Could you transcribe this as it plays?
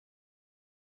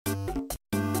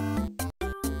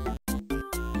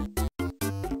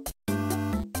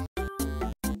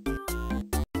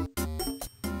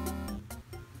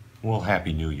Well,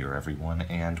 Happy New Year, everyone,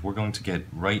 and we're going to get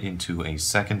right into a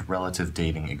second relative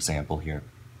dating example here.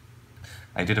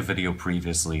 I did a video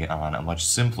previously on a much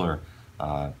simpler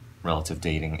relative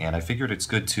dating, and I figured it's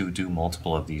good to do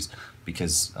multiple of these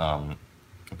because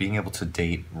being able to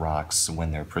date rocks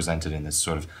when they're presented in this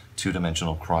sort of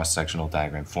two-dimensional cross-sectional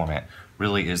diagram format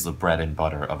really is the bread and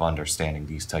butter of understanding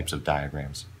these types of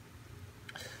diagrams.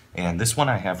 And this one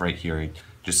I have right here,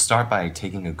 just start by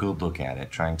taking a good look at it,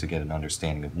 trying to get an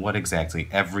understanding of what exactly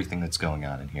everything that's going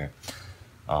on in here.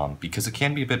 Because it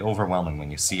can be a bit overwhelming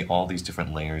when you see all these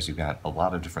different layers. You've got a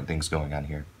lot of different things going on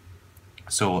here.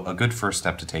 So a good first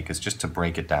step to take is just to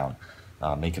break it down,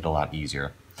 make it a lot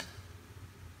easier.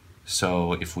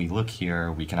 So if we look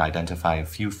here, we can identify a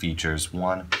few features.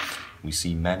 One, we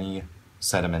see many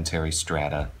sedimentary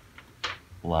strata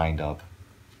lined up.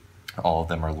 All of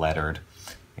them are lettered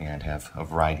and have a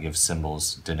variety of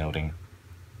symbols denoting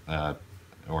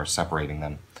or separating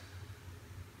them.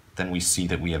 Then we see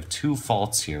that we have two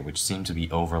faults here which seem to be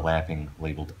overlapping,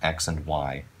 labeled X and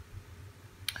Y.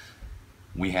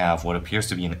 We have what appears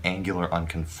to be an angular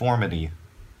unconformity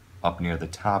up near the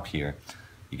top here.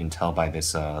 You can tell by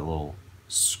this little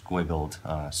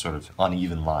squiggled sort of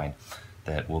uneven line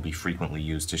that will be frequently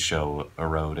used to show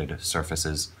eroded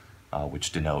surfaces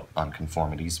which denote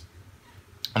unconformities.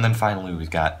 And then finally we've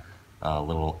got a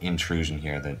little intrusion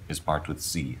here that is marked with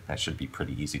Z. That should be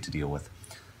pretty easy to deal with.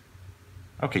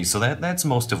 Okay, so that's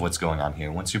most of what's going on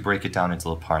here. Once you break it down into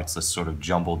little parts, this sort of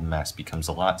jumbled mess becomes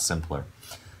a lot simpler.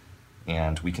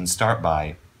 And we can start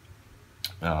by,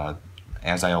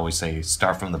 as I always say,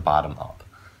 start from the bottom up.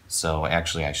 So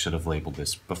actually I should have labeled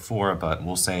this before, but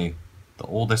we'll say the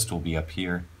oldest will be up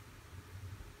here.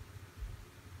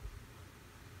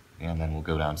 And then we'll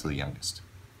go down to the youngest.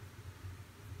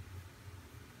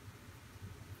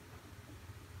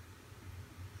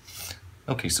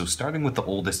 Okay, so starting with the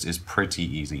oldest is pretty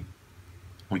easy.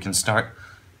 We can start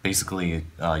basically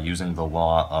using the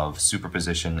law of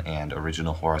superposition and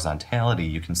original horizontality.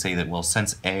 You can say that, well,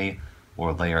 since A,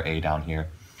 or layer A down here,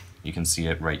 you can see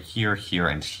it right here, here,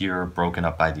 and here, broken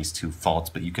up by these two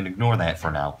faults, but you can ignore that for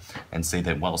now and say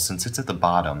that, well, since it's at the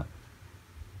bottom,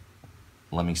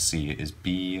 let me see, is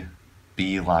B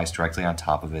lies directly on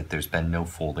top of it. There's been no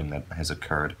folding that has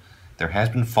occurred. There has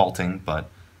been faulting,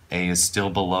 but A is still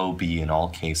below B in all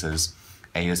cases.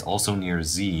 A is also near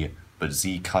Z, but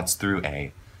Z cuts through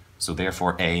A, so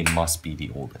therefore A must be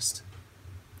the oldest.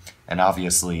 And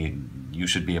obviously, you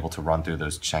should be able to run through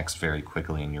those checks very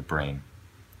quickly in your brain.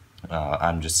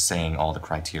 I'm just saying all the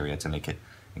criteria to make it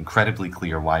incredibly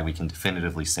clear why we can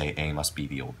definitively say A must be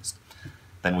the oldest.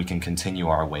 Then we can continue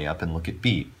our way up and look at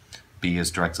B. B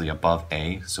is directly above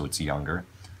A, so it's younger.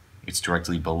 It's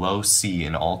directly below C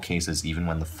in all cases, even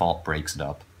when the fault breaks it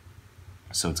up.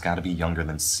 So it's got to be younger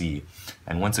than C.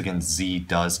 And once again, Z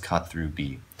does cut through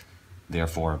B.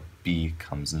 Therefore, B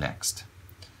comes next.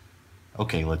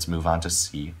 Okay, let's move on to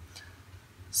C.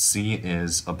 C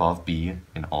is above B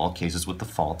in all cases with the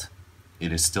fault.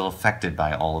 It is still affected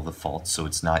by all of the faults, so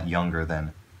it's not younger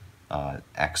than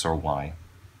X or Y.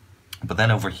 But then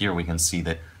over here we can see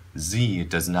that Z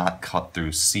does not cut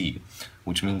through C,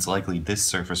 which means likely this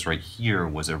surface right here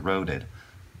was eroded,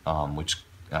 which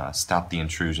stopped the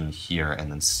intrusion here, and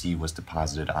then C was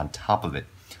deposited on top of it.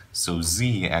 So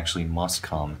Z actually must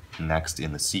come next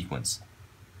in the sequence.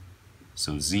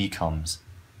 So Z comes,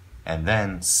 and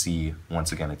then C,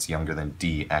 once again, it's younger than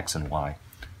D, X, and Y,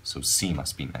 so C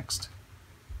must be next.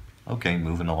 Okay,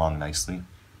 moving along nicely.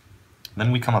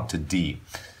 Then we come up to D,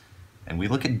 and we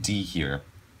look at D here,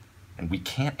 and we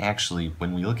can't actually,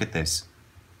 when we look at this,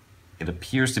 it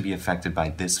appears to be affected by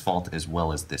this fault as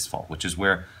well as this fault, which is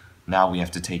where now we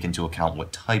have to take into account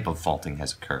what type of faulting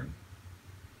has occurred.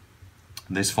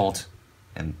 This fault,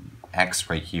 and X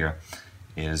right here,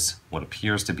 is what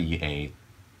appears to be a,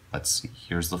 let's see,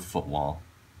 here's the footwall,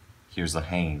 here's the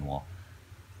hanging wall.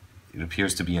 It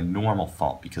appears to be a normal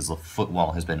fault because the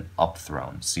footwall has been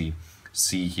upthrown. See,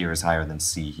 C here is higher than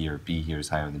C here, B here is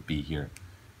higher than B here,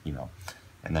 you know.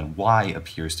 And then Y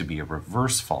appears to be a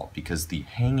reverse fault because the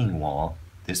hanging wall,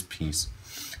 this piece,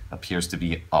 appears to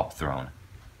be upthrown,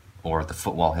 or the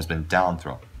footwall has been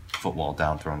downthrown. Footwall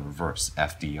downthrown reverse,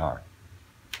 FDR.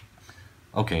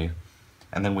 Okay,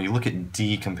 and then we look at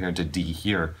D compared to D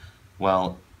here.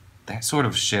 Well, that sort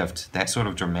of shift, that sort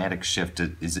of dramatic shift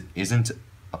isn't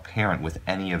apparent with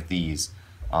any of these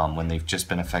when they've just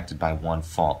been affected by one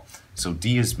fault. So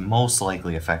D is most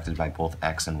likely affected by both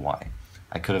X and Y.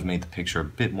 I could have made the picture a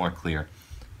bit more clear,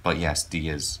 but yes, D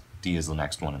is D is the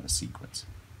next one in the sequence.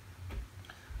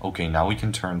 Okay, now we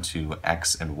can turn to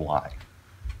X and Y,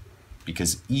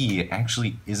 because E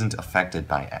actually isn't affected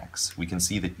by X. We can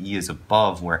see that E is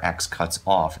above where X cuts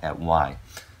off at Y.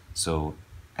 So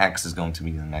X is going to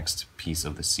be the next piece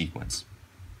of the sequence.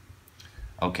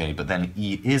 Okay, but then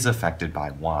E is affected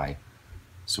by Y,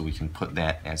 so we can put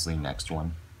that as the next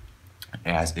one,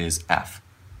 as is F.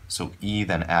 So E,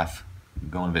 then F. I'm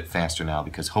going a bit faster now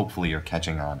because hopefully you're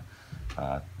catching on,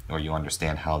 or you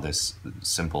understand how this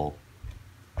simple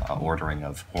ordering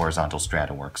of horizontal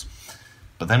strata works.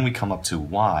 But then we come up to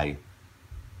Y,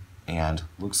 and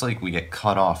looks like we get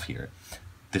cut off here.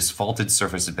 This faulted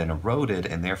surface has been eroded,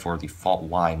 and therefore the fault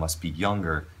Y must be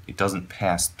younger. It doesn't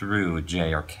pass through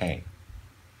J or K.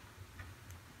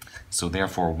 So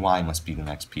therefore Y must be the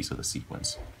next piece of the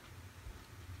sequence.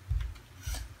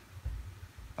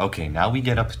 Okay, now we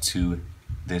get up to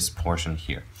this portion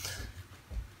here.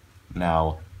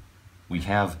 Now, we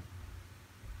have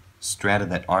strata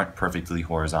that aren't perfectly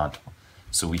horizontal,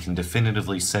 so we can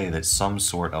definitively say that some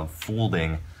sort of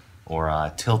folding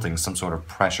or tilting, some sort of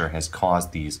pressure has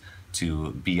caused these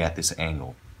to be at this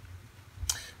angle.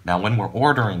 Now, when we're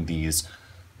ordering these,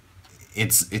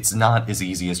 it's not as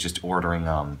easy as just ordering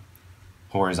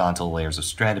horizontal layers of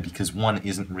strata, because one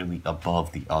isn't really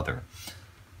above the other.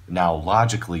 Now,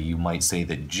 logically, you might say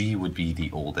that G would be the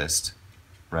oldest,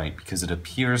 right? Because it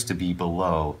appears to be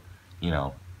below, you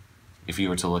know, if you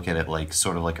were to look at it like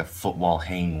sort of like a football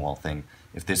hanging wall thing,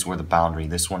 if this were the boundary,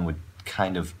 this one would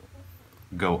kind of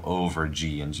go over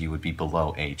G, and G would be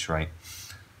below H, right?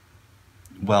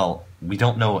 Well, we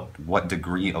don't know what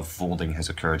degree of folding has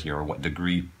occurred here, or what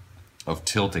degree of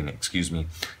tilting, excuse me,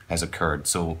 has occurred.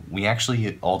 So we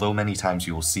actually, although many times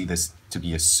you will see this to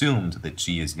be assumed that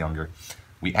G is younger,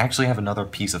 we actually have another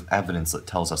piece of evidence that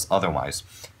tells us otherwise,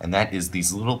 and that is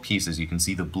these little pieces. You can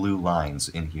see the blue lines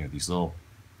in here, these little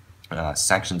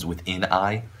sections within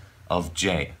I of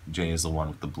J. J is the one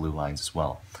with the blue lines as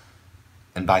well.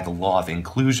 And by the law of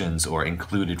inclusions, or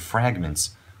included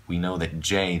fragments, we know that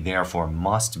J therefore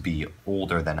must be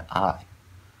older than I.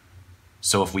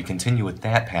 So if we continue with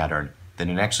that pattern, then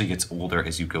it actually gets older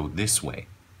as you go this way.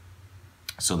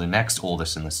 So the next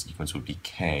oldest in the sequence would be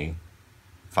K,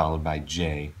 followed by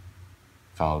J,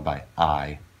 followed by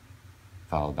I,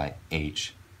 followed by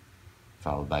H,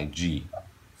 followed by G,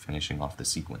 finishing off the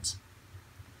sequence.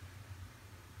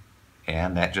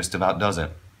 And that just about does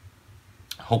it.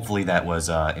 Hopefully that was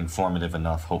informative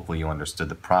enough. Hopefully you understood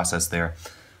the process there.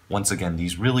 Once again,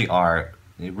 these really are,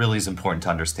 it really is important to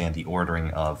understand the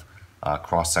ordering of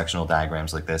cross-sectional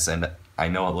diagrams like this. And I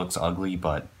know it looks ugly,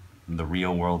 but the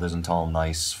real world isn't all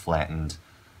nice, flattened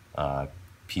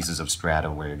pieces of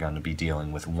strata where you're going to be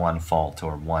dealing with one fault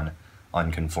or one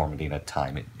unconformity at a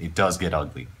time. It does get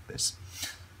ugly, this.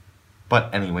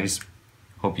 But anyways,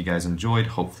 hope you guys enjoyed.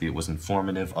 Hopefully it was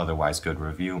informative, otherwise good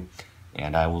review.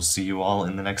 And I will see you all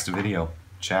in the next video.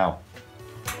 Ciao.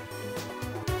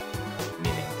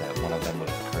 Meaning that one of them would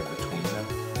have occurred between them?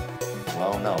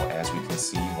 Well, no. As we can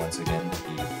see, once again,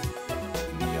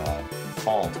 the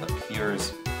fault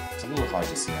appears... It's a little hard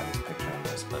to see on this picture on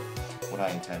this, but what I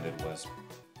intended was...